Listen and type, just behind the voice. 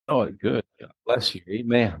Oh, good. God bless you.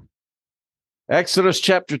 Amen. Exodus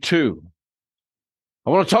chapter 2. I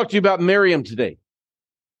want to talk to you about Miriam today,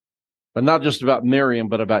 but not just about Miriam,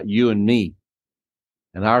 but about you and me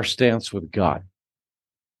and our stance with God.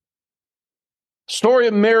 The story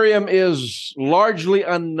of Miriam is largely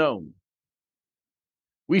unknown.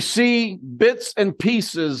 We see bits and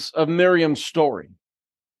pieces of Miriam's story.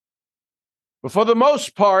 But for the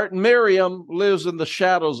most part, Miriam lives in the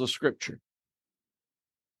shadows of Scripture.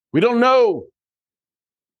 We don't know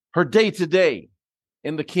her day-to-day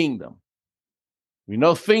in the kingdom. We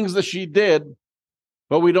know things that she did,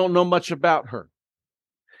 but we don't know much about her.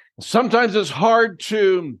 Sometimes it's hard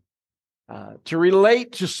to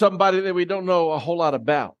relate to somebody that we don't know a whole lot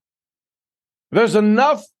about. There's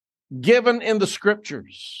enough given in the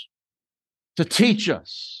Scriptures to teach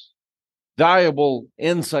us valuable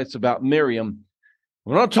insights about Miriam. I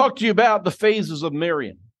want to talk to you about the phases of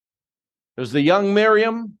Miriam. There's the young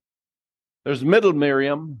Miriam, there's middle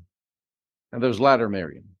Miriam, and there's latter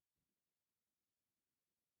Miriam.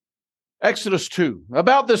 Exodus 2.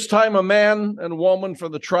 About this time, a man and woman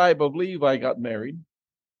from the tribe of Levi got married.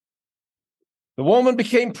 The woman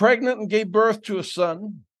became pregnant and gave birth to a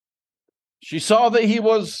son. She saw that he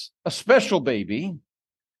was a special baby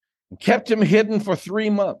and kept him hidden for 3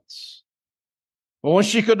 months. But when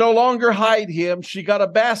she could no longer hide him, she got a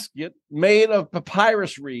basket made of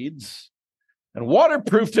papyrus reeds and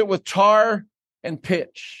waterproofed it with tar and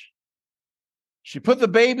pitch. She put the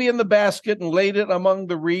baby in the basket and laid it among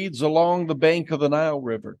the reeds along the bank of the Nile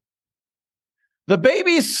River. The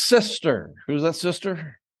baby's sister, who's that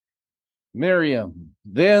sister? Miriam,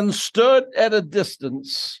 then stood at a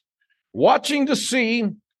distance, watching to see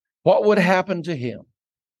what would happen to him.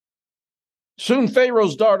 Soon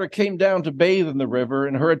Pharaoh's daughter came down to bathe in the river,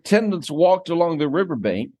 and her attendants walked along the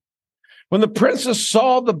riverbank. When the princess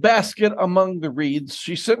saw the basket among the reeds,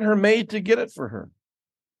 she sent her maid to get it for her.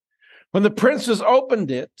 When the princess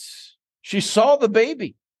opened it, she saw the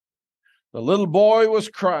baby. The little boy was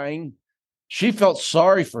crying. She felt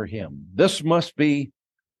sorry for him. This must be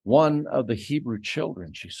one of the Hebrew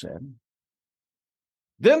children, she said.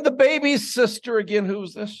 Then the baby's sister, again,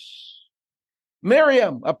 who's this?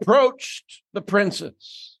 Miriam approached the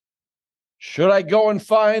princess. Should I go and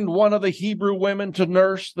find one of the Hebrew women to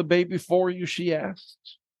nurse the baby for you, she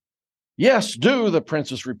asked. Yes, do, the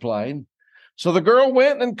princess replied. So the girl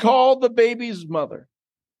went and called the baby's mother.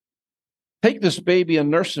 Take this baby and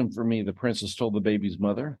nurse him for me, the princess told the baby's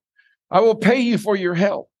mother. I will pay you for your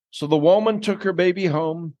help. So the woman took her baby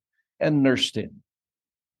home and nursed him.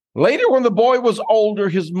 Later, when the boy was older,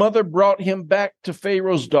 his mother brought him back to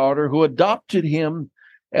Pharaoh's daughter, who adopted him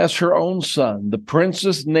as her own son. The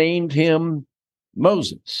princess named him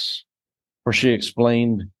Moses, for she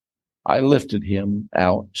explained, I lifted him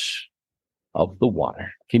out of the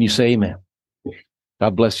water. Can you say amen?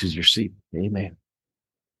 God bless you as your seat. Amen.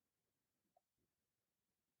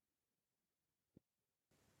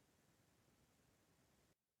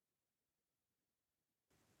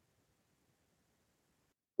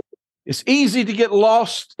 It's easy to get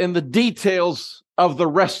lost in the details of the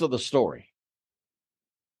rest of the story.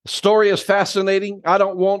 The story is fascinating. I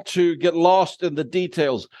don't want to get lost in the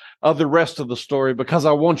details of the rest of the story because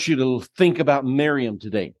I want you to think about Miriam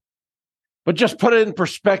today. But just put it in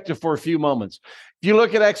perspective for a few moments. If you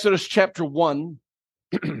look at Exodus chapter 1,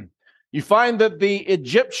 you find that the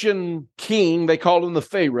Egyptian king, they called him the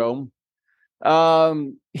Pharaoh,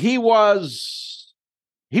 he was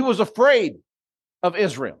afraid of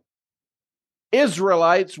Israel.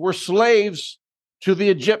 Israelites were slaves to the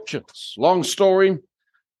Egyptians. Long story,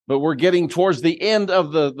 but we're getting towards the end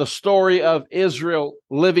of the story of Israel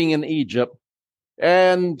living in Egypt.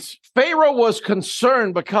 And Pharaoh was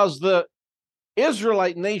concerned because the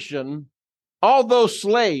Israelite nation, all those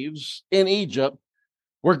slaves in Egypt,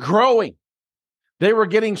 were growing. They were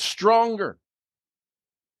getting stronger.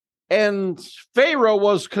 And Pharaoh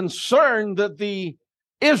was concerned that the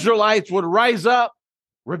Israelites would rise up,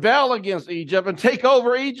 rebel against Egypt, and take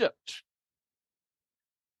over Egypt.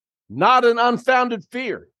 Not an unfounded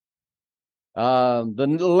fear.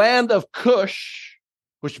 The land of Cush,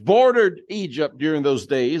 which bordered Egypt during those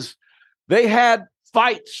days, they had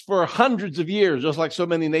fights for hundreds of years, just like so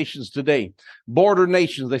many nations today. Border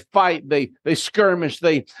nations, they fight, they skirmish,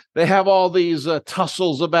 they have all these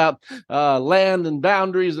tussles about land and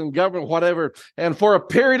boundaries and government, whatever. And for a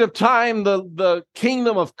period of time, the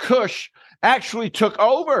kingdom of Cush actually took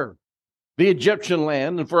over the Egyptian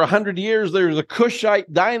land. And for 100 years, there was a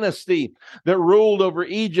Cushite dynasty that ruled over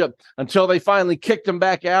Egypt until they finally kicked them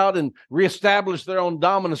back out and reestablished their own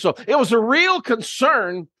dominance. So it was a real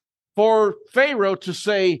concern for Pharaoh to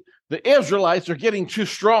say, the Israelites are getting too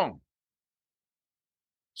strong.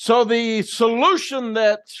 So the solution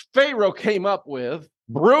that Pharaoh came up with,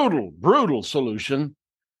 brutal solution,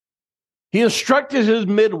 he instructed his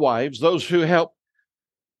midwives, those who help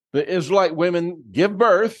the Israelite women give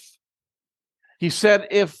birth. He said,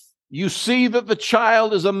 if you see that the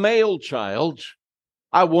child is a male child,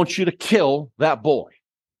 I want you to kill that boy.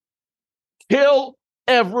 Kill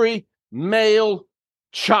every male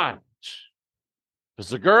child. If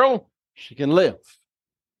it's a girl, she can live.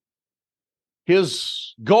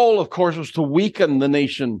 His goal, of course, was to weaken the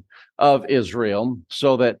nation of Israel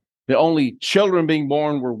so that the only children being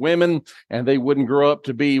born were women, and they wouldn't grow up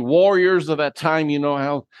to be warriors of that time. You know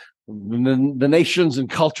how the nations and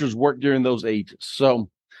cultures worked during those ages. So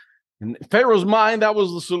in Pharaoh's mind, that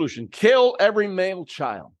was the solution. Kill every male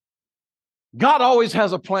child. God always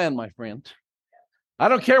has a plan, my friend. I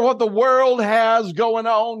don't care what the world has going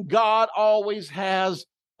on. God always has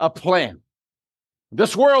a plan.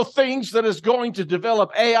 This world thinks that it's going to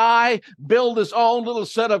develop AI, build its own little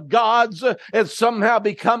set of gods, and somehow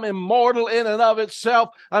become immortal in and of itself.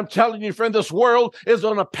 I'm telling you, friend, this world is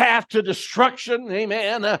on a path to destruction.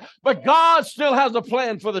 Amen. But God still has a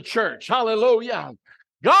plan for the church. Hallelujah.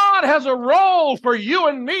 God has a role for you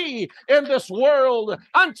and me in this world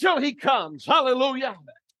until he comes. Hallelujah.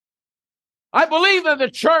 I believe that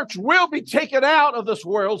the church will be taken out of this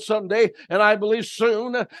world someday, and I believe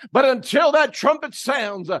soon. But until that trumpet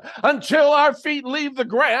sounds, until our feet leave the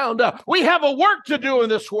ground, we have a work to do in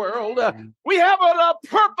this world. We have a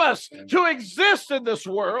purpose to exist in this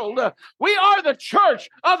world. We are the church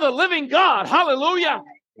of the living God. Hallelujah.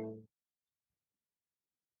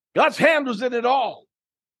 God's hand was in it all.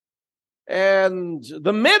 And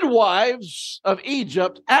the midwives of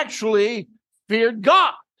Egypt actually feared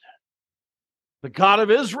God. The God of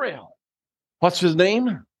Israel. What's his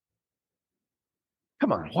name?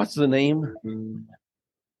 Come on, what's the name?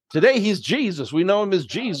 Today he's Jesus. We know him as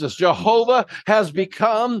Jesus. Jehovah has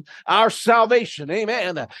become our salvation.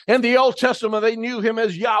 Amen. In the Old Testament, they knew him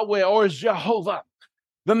as Yahweh or as Jehovah.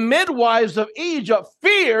 The midwives of Egypt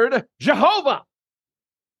feared Jehovah.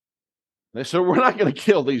 They said, we're not going to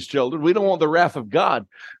kill these children. We don't want the wrath of God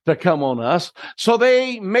to come on us. So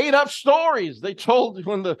they made up stories. They told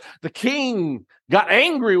when the king got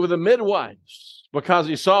angry with the midwives because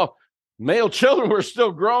he saw male children were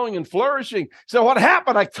still growing and flourishing. He said, what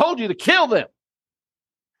happened? I told you to kill them.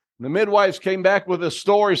 The midwives came back with a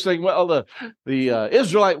story saying, well, the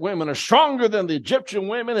Israelite women are stronger than the Egyptian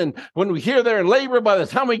women. And when we hear they're in labor, by the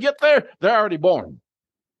time we get there, they're already born.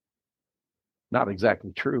 Not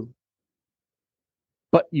exactly true.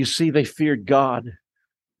 But you see, they feared God.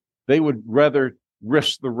 They would rather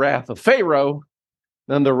risk the wrath of Pharaoh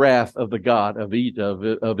than the wrath of the God of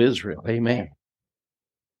Israel. Amen.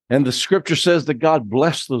 And the scripture says that God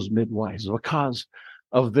blessed those midwives because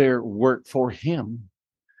of their work for him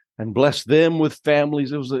and blessed them with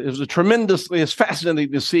families. It was it's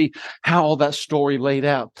fascinating to see how all that story laid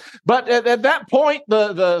out. But at that point,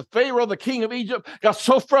 the Pharaoh, the king of Egypt, got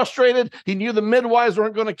so frustrated. He knew the midwives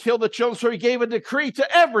weren't going to kill the children. So he gave a decree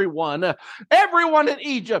to everyone in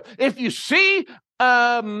Egypt. If you see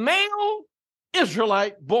a male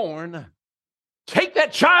Israelite born, take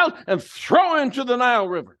that child and throw him into the Nile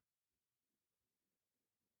River.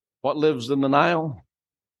 What lives in the Nile?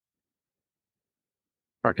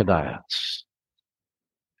 Crocodiles.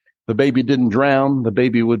 The baby didn't drown. The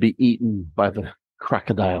baby would be eaten by the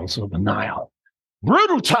crocodiles of the Nile.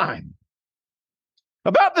 Brutal time.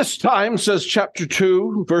 About this time, says chapter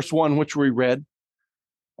 2, verse 1, which we read,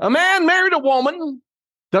 a man married a woman.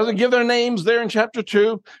 Doesn't give their names there in chapter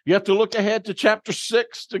 2. You have to look ahead to chapter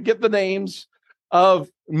 6 to get the names of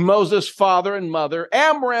Moses' father and mother.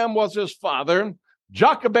 Amram was his father.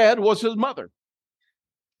 Jochebed was his mother.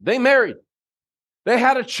 They married. They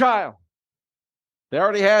had a child. They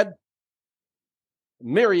already had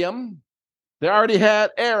Miriam. They already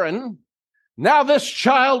had Aaron. Now this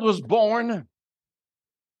child was born.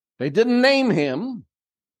 They didn't name him.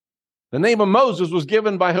 The name of Moses was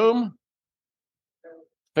given by whom?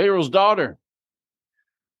 Pharaoh's daughter.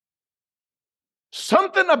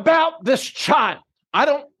 Something about this child, I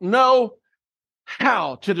don't know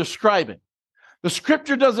how to describe it. The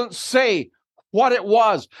scripture doesn't say what it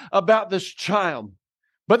was about this child.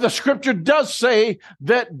 But the scripture does say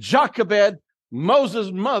that Jochebed, Moses'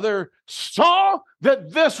 mother, saw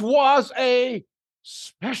that this was a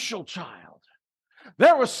special child.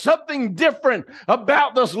 There was something different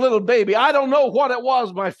about this little baby. I don't know what it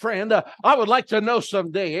was, my friend. I would like to know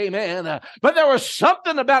someday. Amen. But there was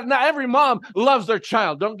something about it. Now, every mom loves their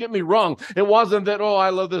child. Don't get me wrong. It wasn't that, oh, I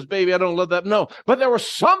love this baby, I don't love that. No. But there was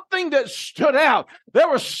something that stood out There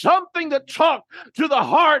was something that talked to the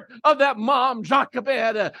heart of that mom,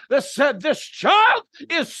 Jochebed, that said, this child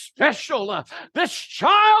is special. This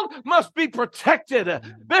child must be protected.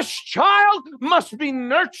 This child must be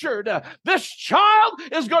nurtured. This child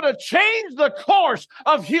is going to change the course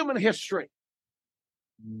of human history.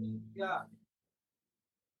 Yeah.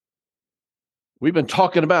 We've been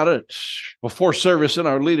talking about it before service in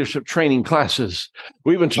our leadership training classes.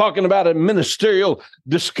 We've been talking about it in ministerial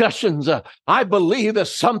discussions. I believe that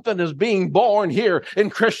something is being born here in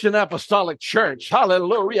Christian Apostolic Church.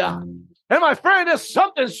 Hallelujah. And my friend, it's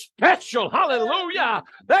something special. Hallelujah.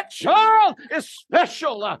 That child is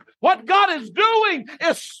special. What God is doing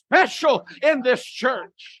is special in this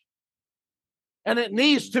church. And it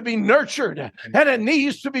needs to be nurtured, and it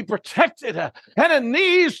needs to be protected, and it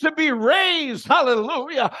needs to be raised.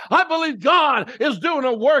 Hallelujah. I believe God is doing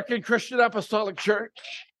a work in Christian Apostolic Church.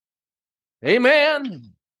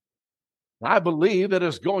 Amen. I believe that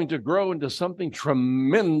it's going to grow into something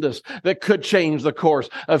tremendous that could change the course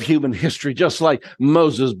of human history, just like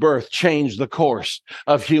Moses' birth changed the course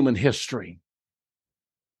of human history.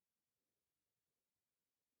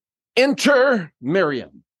 Enter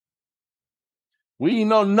Miriam. We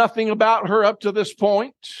know nothing about her up to this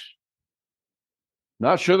point.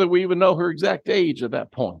 Not sure that we even know her exact age at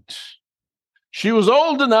that point. She was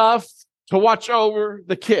old enough to watch over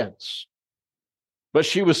the kids, but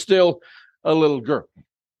she was still a little girl.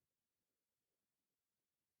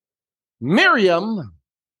 Miriam,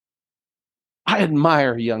 I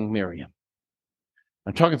admire young Miriam.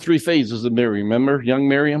 I'm talking three phases of Miriam. Remember? Young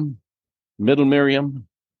Miriam, middle Miriam,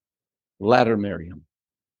 latter Miriam.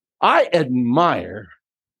 I admire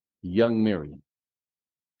young Miriam.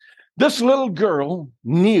 This little girl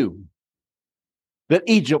knew that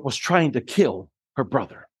Egypt was trying to kill her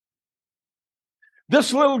brother.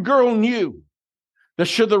 This little girl knew that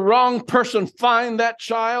should the wrong person find that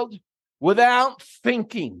child, without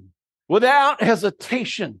thinking, without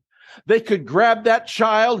hesitation, they could grab that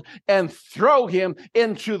child and throw him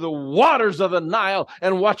into the waters of the Nile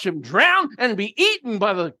and watch him drown and be eaten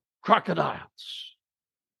by the crocodiles.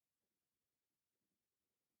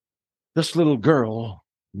 This little girl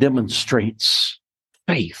demonstrates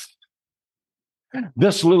faith.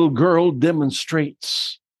 This little girl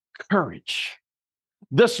demonstrates courage.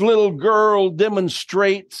 This little girl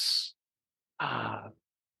demonstrates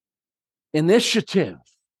initiative.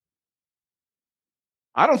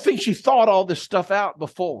 I don't think she thought all this stuff out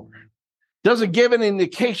before. Doesn't give an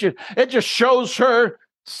indication. It just shows her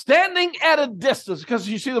standing at a distance, because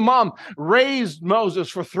you see, the mom raised Moses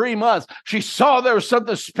for 3 months. She saw there was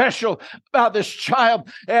something special about this child,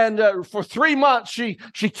 and for 3 months she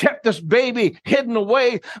kept this baby hidden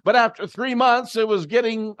away. But after 3 months, it was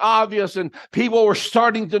getting obvious, and people were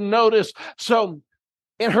starting to notice. So,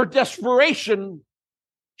 in her desperation,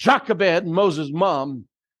 Jochebed, Moses' mom,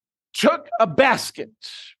 took a basket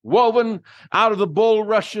woven out of the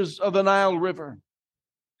bulrushes of the Nile River.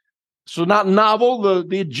 So not novel,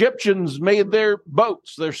 the Egyptians made their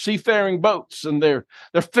boats, their seafaring boats, and their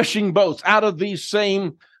fishing boats out of these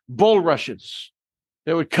same bulrushes.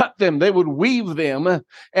 They would cut them, they would weave them,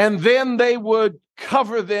 and then they would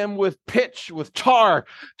cover them with pitch, with tar,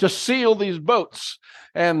 to seal these boats.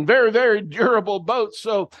 And very, very durable boats.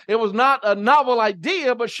 So it was not a novel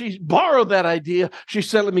idea, but she borrowed that idea. She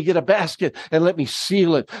said, let me get a basket and let me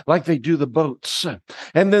seal it like they do the boats.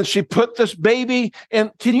 And then she put this baby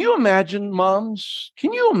in. Can you imagine, moms?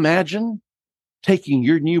 Can you imagine taking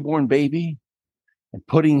your newborn baby and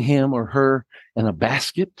putting him or her in a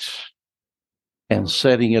basket and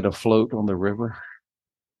setting it afloat on the river?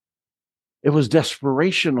 It was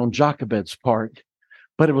desperation on Jochebed's part,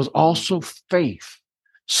 but it was also faith.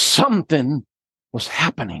 Something was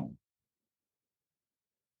happening.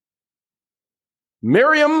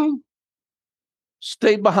 Miriam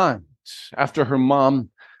stayed behind after her mom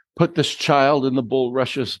put this child in the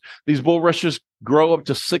bulrushes. These bulrushes grow up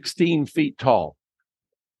to 16 feet tall.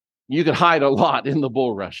 You could hide a lot in the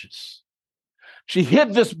bulrushes. She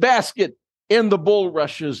hid this basket in the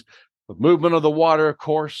bulrushes, the movement of the water, of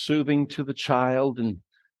course, soothing to the child. And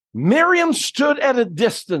Miriam stood at a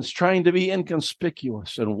distance, trying to be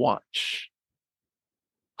inconspicuous and watch,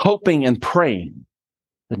 hoping and praying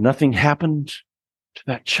that nothing happened to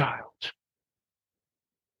that child.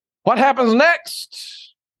 What happens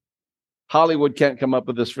next? Hollywood can't come up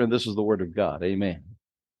with this, friend. This is the word of God. Amen.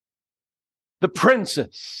 The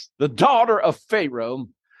princess, the daughter of Pharaoh,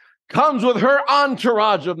 comes with her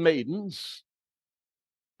entourage of maidens.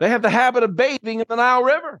 They have the habit of bathing in the Nile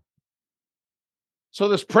River. So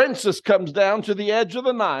this princess comes down to the edge of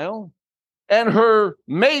the Nile, and her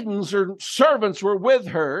maidens, her servants, were with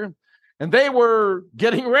her. and they were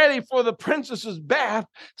getting ready for the princess's bath,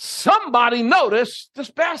 somebody noticed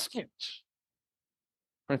this basket.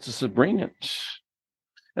 Princess said, bring it.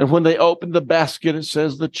 And when they opened the basket, it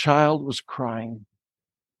says the child was crying.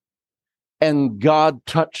 And God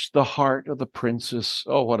touched the heart of the princess.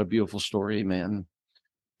 Oh, what a beautiful story, amen.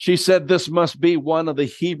 She said, this must be one of the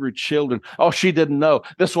Hebrew children. Oh, she didn't know.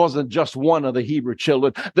 This wasn't just one of the Hebrew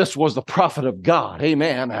children. This was the prophet of God.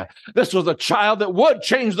 Amen. This was a child that would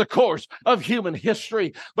change the course of human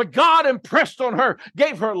history. But God impressed on her,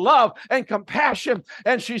 gave her love and compassion.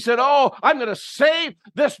 And she said, oh, I'm going to save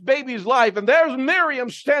this baby's life. And there's Miriam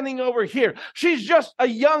standing over here. She's just a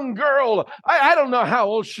young girl. I don't know how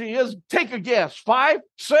old she is. Take a guess. 5,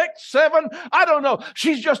 6, 7? I don't know.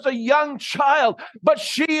 She's just a young child, but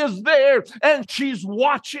she is there and she's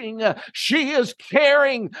watching. She is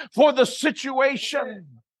caring for the situation.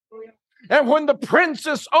 And when the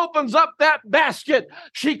princess opens up that basket,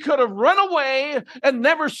 she could have run away and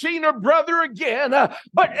never seen her brother again.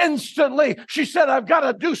 But instantly she said, I've got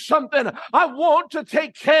to do something. I want to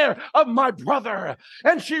take care of my brother.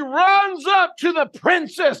 And she runs up to the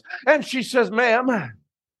princess and she says, ma'am,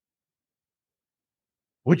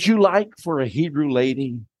 would you like for a Hebrew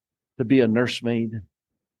lady to be a nursemaid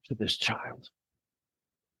to this child?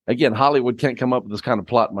 Again, Hollywood can't come up with this kind of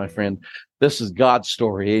plot, my friend. This is God's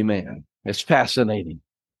story. Amen. It's fascinating.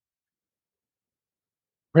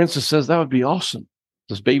 Princess says that would be awesome.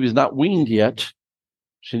 This baby's not weaned yet.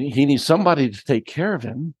 He needs somebody to take care of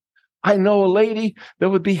him. I know a lady that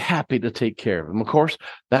would be happy to take care of him. Of course,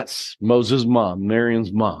 that's Moses' mom,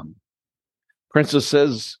 Miriam's mom. Princess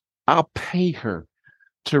says, I'll pay her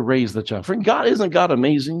to raise the child. Friend, isn't God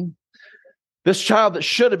amazing? This child that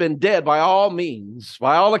should have been dead by all means,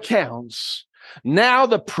 by all accounts, now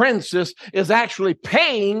the princess is actually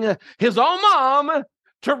paying his own mom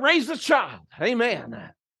to raise the child.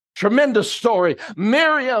 Amen. Tremendous story.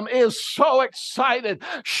 Miriam is so excited.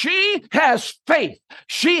 She has faith.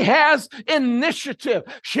 She has initiative.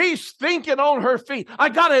 She's thinking on her feet. I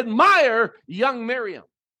got to admire young Miriam.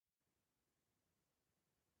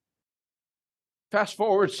 Fast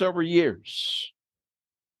forward several years.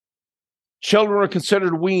 Children are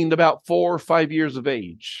considered weaned about 4 or 5 years of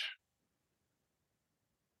age.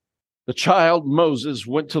 The child, Moses,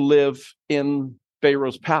 went to live in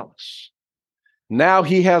Pharaoh's palace. Now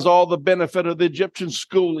he has all the benefit of the Egyptian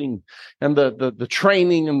schooling and the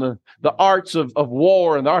training and the arts of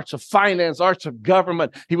war and the arts of finance, arts of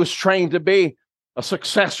government. He was trained to be a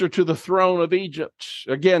successor to the throne of Egypt.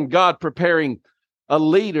 Again, God preparing a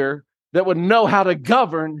leader that would know how to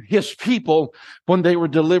govern his people when they were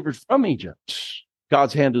delivered from Egypt.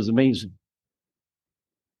 God's hand is amazing.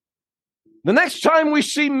 The next time we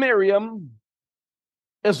see Miriam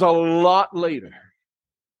is a lot later.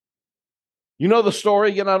 You know the story.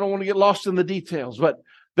 Again, I don't want to get lost in the details, but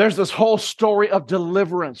there's this whole story of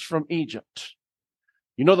deliverance from Egypt.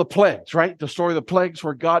 You know the plagues, right? The story of the plagues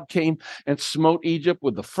where God came and smote Egypt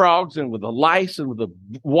with the frogs and with the lice and with the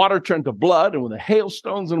water turned to blood and with the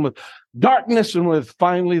hailstones and with darkness and with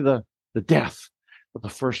finally the death of the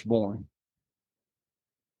firstborn.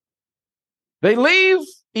 They leave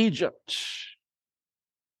Egypt.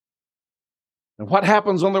 And what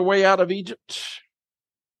happens on their way out of Egypt?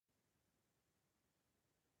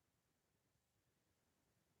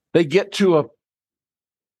 They get to a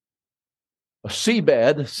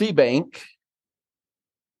seabank,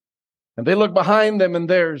 and they look behind them, and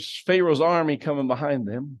there's Pharaoh's army coming behind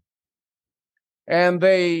them. And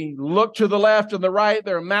they look to the left and the right.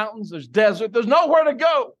 There are mountains, there's desert, there's nowhere to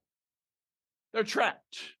go. They're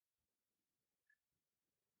trapped.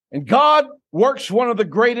 And God works one of the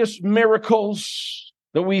greatest miracles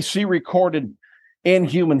that we see recorded in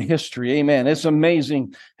human history. Amen. It's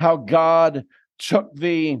amazing how God took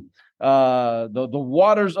the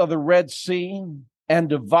waters of the Red Sea and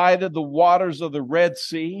divided the waters of the Red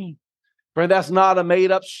Sea. Friend, that's not a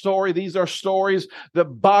made-up story. These are stories that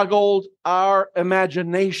boggled our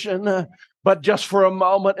imagination. But just for a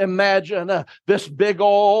moment, imagine this big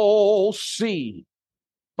old sea,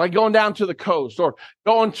 like going down to the coast or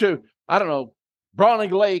going to, I don't know, Brawling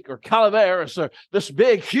Lake or Calaveras, or this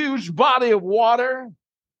big, huge body of water.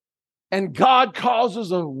 And God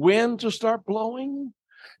causes a wind to start blowing.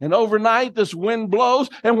 And overnight, this wind blows.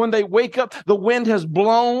 And when they wake up, the wind has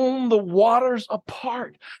blown the waters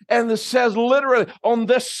apart. And it says literally on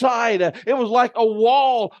this side, it was like a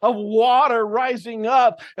wall of water rising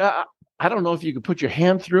up. I don't know if you could put your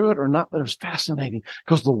hand through it or not, but it was fascinating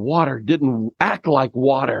because the water didn't act like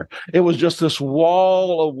water. It was just this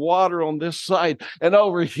wall of water on this side. And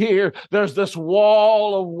over here, there's this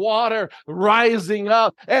wall of water rising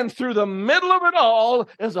up. And through the middle of it all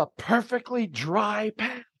is a perfectly dry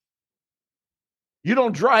path. You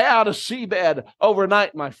don't dry out a seabed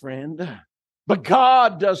overnight, my friend. But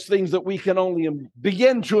God does things that we can only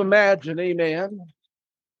begin to imagine. Amen.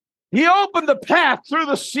 He opened the path through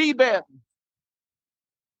the seabed.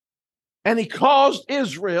 And he caused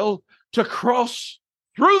Israel to cross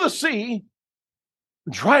through the sea,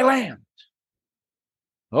 dry land.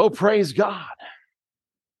 Oh, praise God.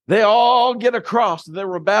 They all get across. There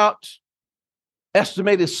were about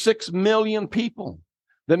estimated 6 million people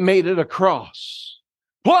that made it across,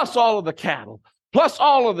 plus all of the cattle, plus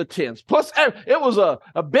all of the tents, plus it was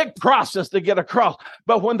a big process to get across.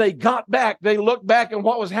 But when they got back, they looked back and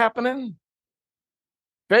what was happening?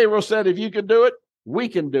 Pharaoh said, if you can do it, we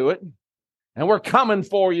can do it. And we're coming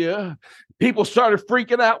for you. People started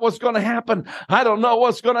freaking out. What's going to happen? I don't know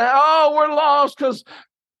what's going to happen. Oh, we're lost because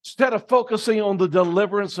instead of focusing on the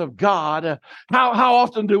deliverance of God, how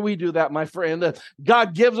often do we do that, my friend?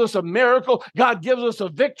 God gives us a miracle. God gives us a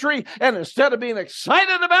victory. And instead of being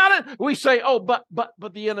excited about it, we say, oh, but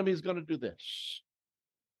the enemy is going to do this.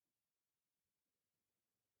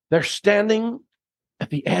 They're standing at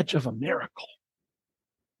the edge of a miracle.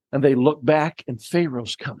 And they look back and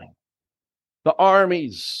Pharaoh's coming. The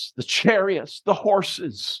armies, the chariots, the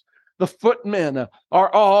horses, the footmen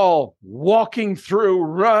are all walking through,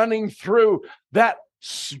 running through that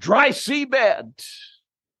dry seabed.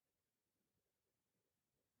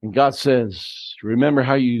 And God says, remember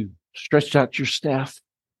how you stretched out your staff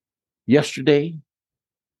yesterday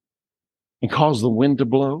and caused the wind to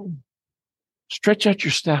blow? Stretch out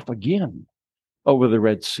your staff again over the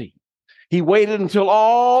Red Sea. He waited until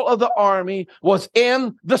all of the army was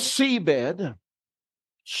in the seabed,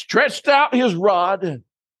 stretched out his rod,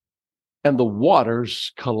 and the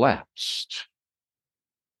waters collapsed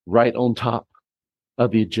right on top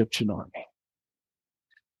of the Egyptian army.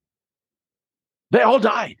 They all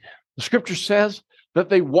died. The scripture says that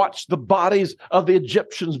they watched the bodies of the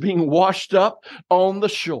Egyptians being washed up on the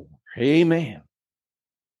shore. Amen.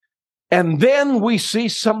 And then we see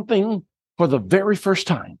something for the very first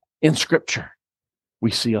time in scripture.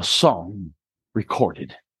 We see a song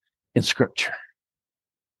recorded in scripture.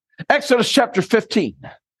 Exodus chapter 15.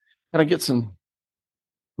 Can I get some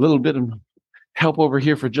little bit of help over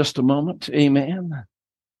here for just a moment? Amen.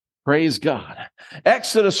 Praise God.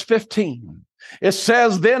 Exodus 15. It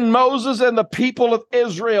says, then Moses and the people of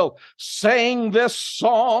Israel sang this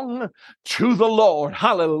song to the Lord.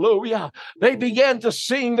 Hallelujah. They began to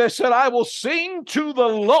sing. They said, I will sing to the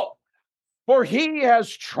Lord, for he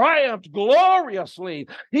has triumphed gloriously.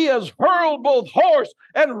 He has hurled both horse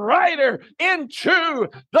and rider into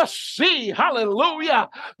the sea. Hallelujah.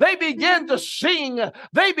 They began to sing.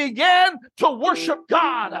 They began to worship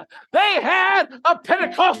God. They had a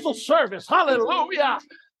Pentecostal service. Hallelujah.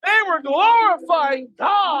 They were glorifying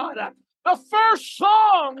God. The first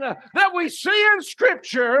song that we see in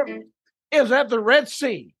Scripture is at the Red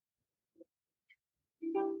Sea.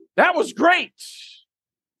 That was great.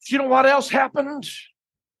 You know what else happened?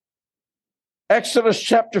 Exodus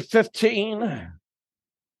chapter 15,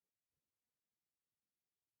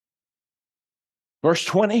 verse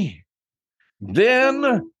 20.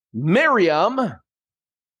 Then Miriam,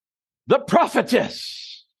 the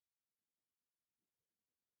prophetess,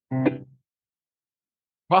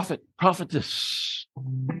 prophetess.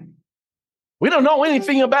 We don't know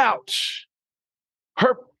anything about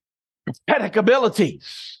her prophetic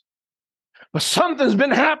abilities. But something's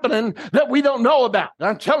been happening that we don't know about.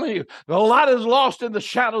 I'm telling you, a lot is lost in the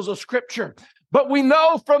shadows of Scripture. But we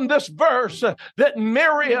know from this verse that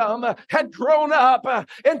Miriam had grown up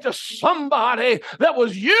into somebody that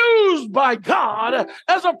was used by God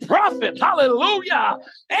as a prophet. Hallelujah.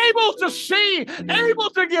 Able to see, able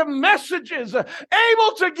to give messages,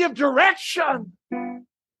 able to give direction.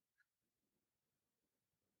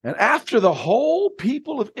 And after the whole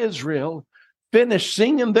people of Israel finished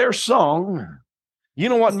singing their song, you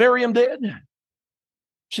know what Miriam did?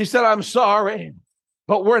 She said, I'm sorry,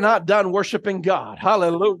 but we're not done worshiping God.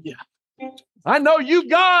 Hallelujah. I know you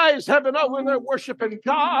guys have been over there worshiping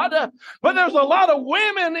God, but there's a lot of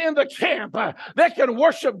women in the camp that can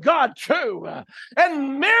worship God too.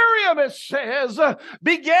 And Miriam, it says,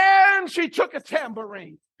 she took a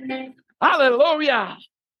tambourine. Hallelujah.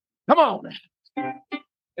 Come on.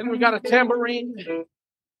 And we got a tambourine.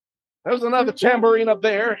 There's another tambourine up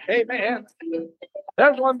there. Amen.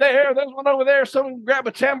 There's one there. There's one over there. Someone grab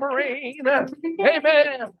a tambourine.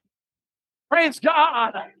 Amen. Praise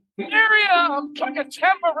God. Miriam took a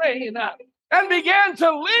tambourine and began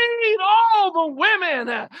to lead all the women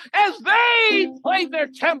as they played their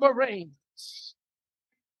tambourines.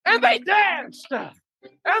 And they danced. And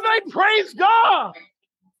they praised God.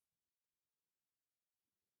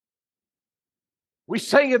 We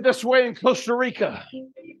sang it this way in Costa Rica.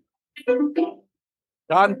 To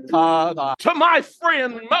my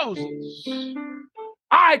friend Moses,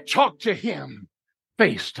 I talk to him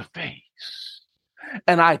face to face.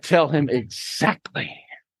 And I tell him exactly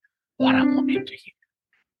what I want him to hear.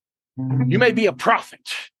 You may be a prophet,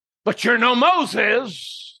 but you're no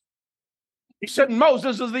Moses. He said,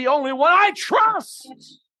 Moses is the only one I trust.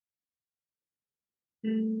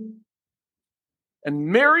 And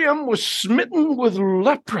Miriam was smitten with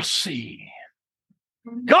leprosy.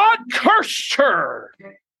 God cursed her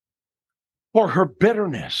for her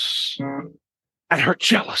bitterness and her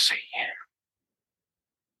jealousy.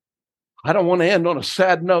 I don't want to end on a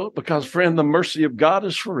sad note because, friend, the mercy of God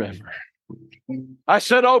is forever. I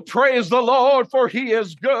said, oh, praise the Lord, for he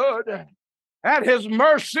is good, and his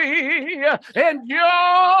mercy endures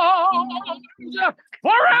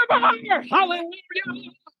forever.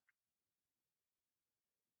 Hallelujah.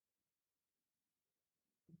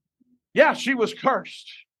 Yeah, she was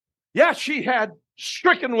cursed. Yeah, she had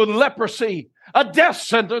stricken with leprosy, a death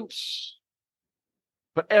sentence.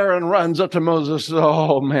 But Aaron runs up to Moses and says,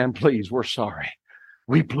 oh, man, please, we're sorry.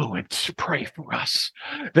 We blew it. Pray for us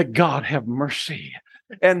that God have mercy.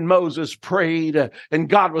 And Moses prayed, and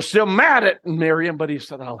God was still mad at Miriam, but he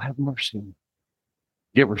said, I'll have mercy.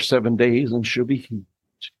 Give her 7 days and she'll be healed.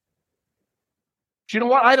 Do you know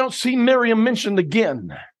what? I don't see Miriam mentioned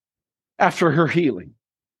again after her healing.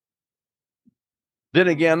 Then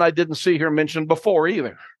again, I didn't see her mentioned before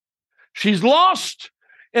either. She's lost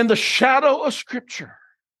in the shadow of Scripture.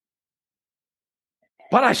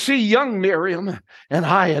 But I see young Miriam, and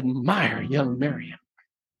I admire young Miriam.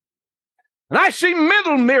 And I see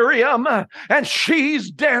middle Miriam, and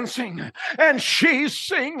she's dancing, and she's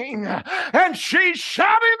singing, and she's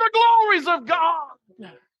shouting the glories of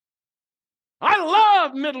God. I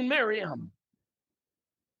love middle Miriam.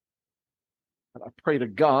 And I pray to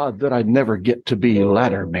God that I never get to be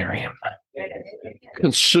latter Miriam,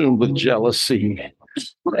 consumed with jealousy,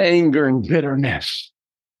 anger, and bitterness.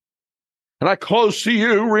 And I close to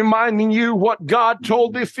you, reminding you what God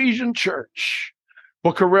told the Ephesian church,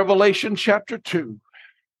 book of Revelation, chapter 2.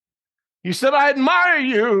 He said, I admire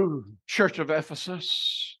you, church of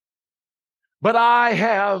Ephesus, but I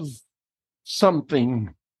have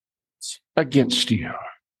something against you.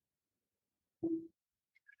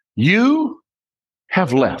 You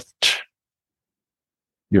have left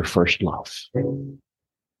your first love.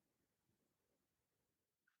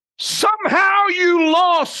 Somehow you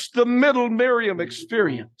lost the middle Miriam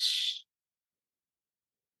experience.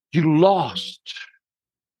 You lost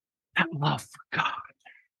that love for God.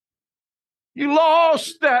 You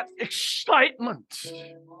lost that excitement.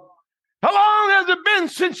 How long has it been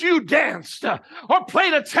since you danced or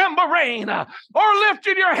played a tambourine or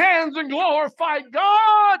lifted your hands and glorified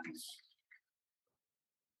God?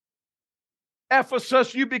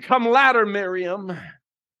 Ephesus, you become latter Miriam.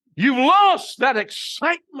 You've lost that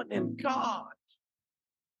excitement in God.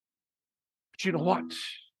 But you know what?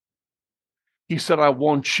 He said, I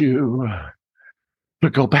want you to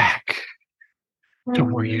go back to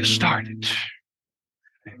where you started.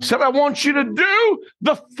 He said, I want you to do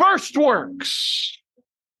the first works.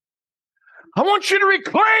 I want you to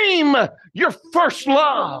reclaim your first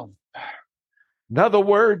love. In other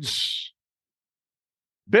words,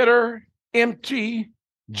 bitter, empty,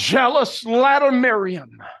 jealous latter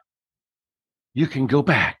Miriam, you can go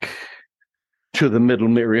back to the middle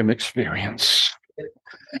Miriam experience.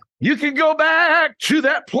 You can go back to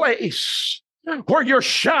that place where you're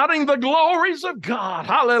shouting the glories of God.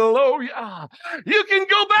 Hallelujah. You can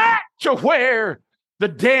go back to where the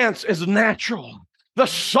dance is natural. The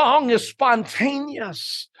song is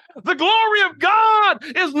spontaneous. The glory of God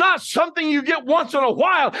is not something you get once in a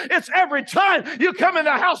while. It's every time you come in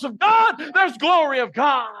the house of God, there's glory of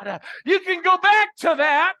God. You can go back to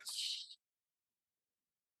that.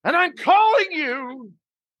 And I'm calling you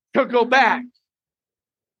to go back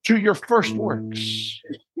to your first works,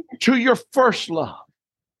 to your first love.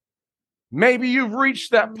 Maybe you've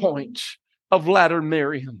reached that point of latter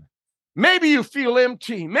Miriam. Maybe you feel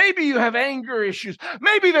empty. Maybe you have anger issues.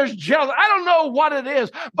 Maybe there's jealousy. I don't know what it is,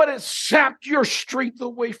 but it sapped your strength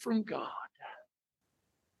away from God.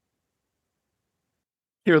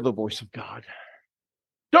 Hear the voice of God.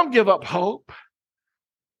 Don't give up hope.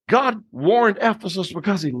 God warned Ephesus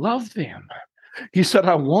because he loved them. He said,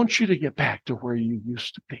 I want you to get back to where you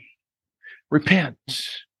used to be. Repent.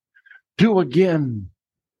 Do again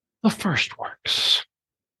the first works.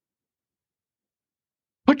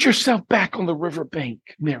 Put yourself back on the riverbank,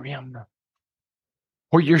 Miriam,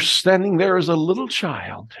 where you're standing there as a little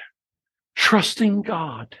child, trusting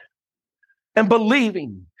God and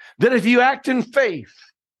believing that if you act in faith,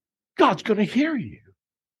 God's going to hear you.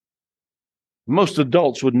 Most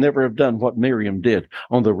adults would never have done what Miriam did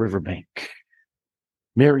on the riverbank.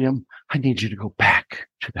 Miriam, I need you to go back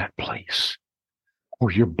to that place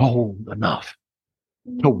where you're bold enough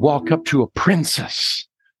to walk up to a princess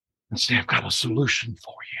and say, I've got a solution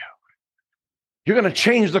for you. You're going to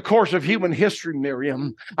change the course of human history,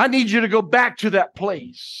 Miriam. I need you to go back to that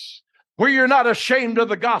place where you're not ashamed of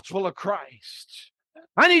the gospel of Christ.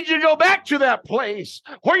 I need you to go back to that place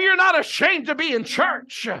where you're not ashamed to be in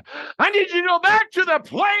church. I need you to go back to the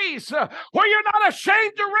place where you're not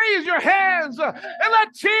ashamed to raise your hands and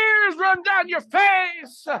let tears run down your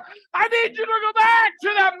face. I need you to go back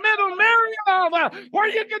to that middle Miriam where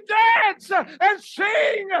you can dance and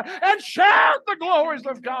sing and shout the glories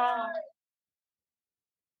of God.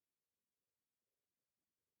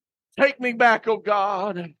 Take me back, oh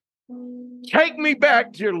God. Take me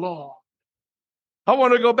back, dear Lord. I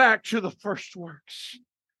want to go back to the first works.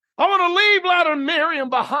 I want to leave Ladder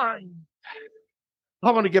Miriam behind.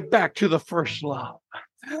 I want to get back to the first love.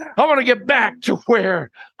 I want to get back to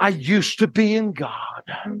where I used to be in God.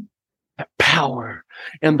 That power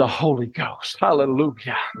in the Holy Ghost.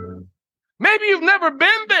 Hallelujah. Maybe you've never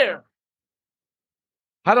been there.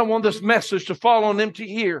 I don't want this message to fall on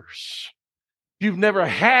empty ears. You've never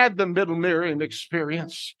had the middle Miriam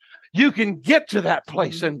experience. You can get to that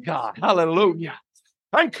place in God. Hallelujah.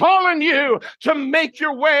 I'm calling you to make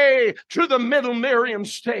your way to the middle Miriam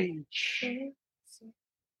stage.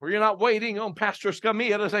 Where you're not waiting on Pastor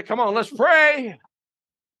Scamilla to say, come on, let's pray.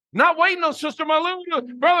 Not waiting on Sister Malou,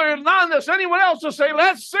 Brother Hernandez, anyone else to say,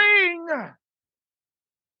 let's sing.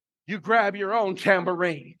 You grab your own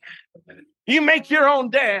tambourine. You make your own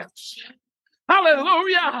dance.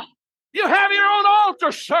 Hallelujah. You have your own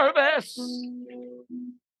altar service.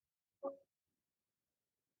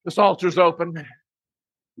 This altar's open.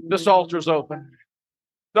 This altar's open.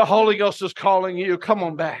 The Holy Ghost is calling you. Come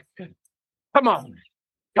on back. Come on.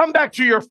 Come back to your